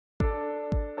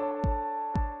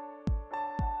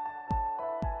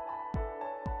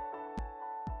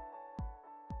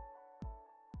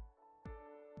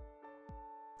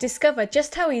Discover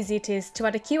just how easy it is to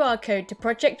add a QR code to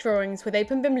project drawings with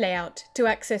Open BIM Layout to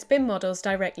access BIM models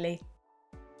directly.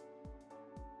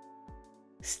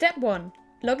 Step 1.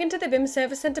 Log into the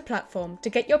BIMserver.center platform to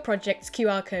get your project's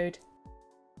QR code.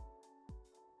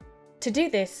 To do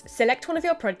this, select one of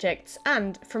your projects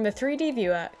and, from the 3D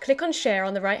viewer, click on Share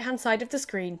on the right-hand side of the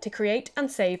screen to create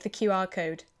and save the QR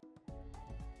code.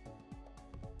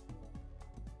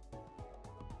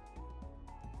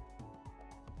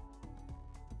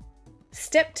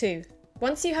 Step 2.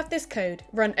 Once you have this code,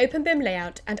 run Open BIM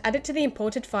Layout and add it to the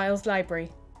imported files library.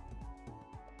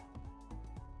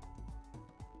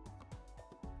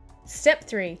 Step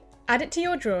 3. Add it to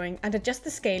your drawing and adjust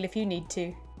the scale if you need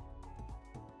to.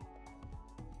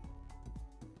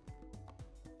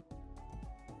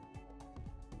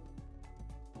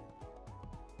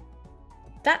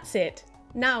 That's it.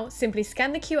 Now simply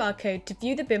scan the QR code to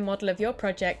view the BIM model of your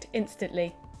project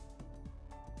instantly.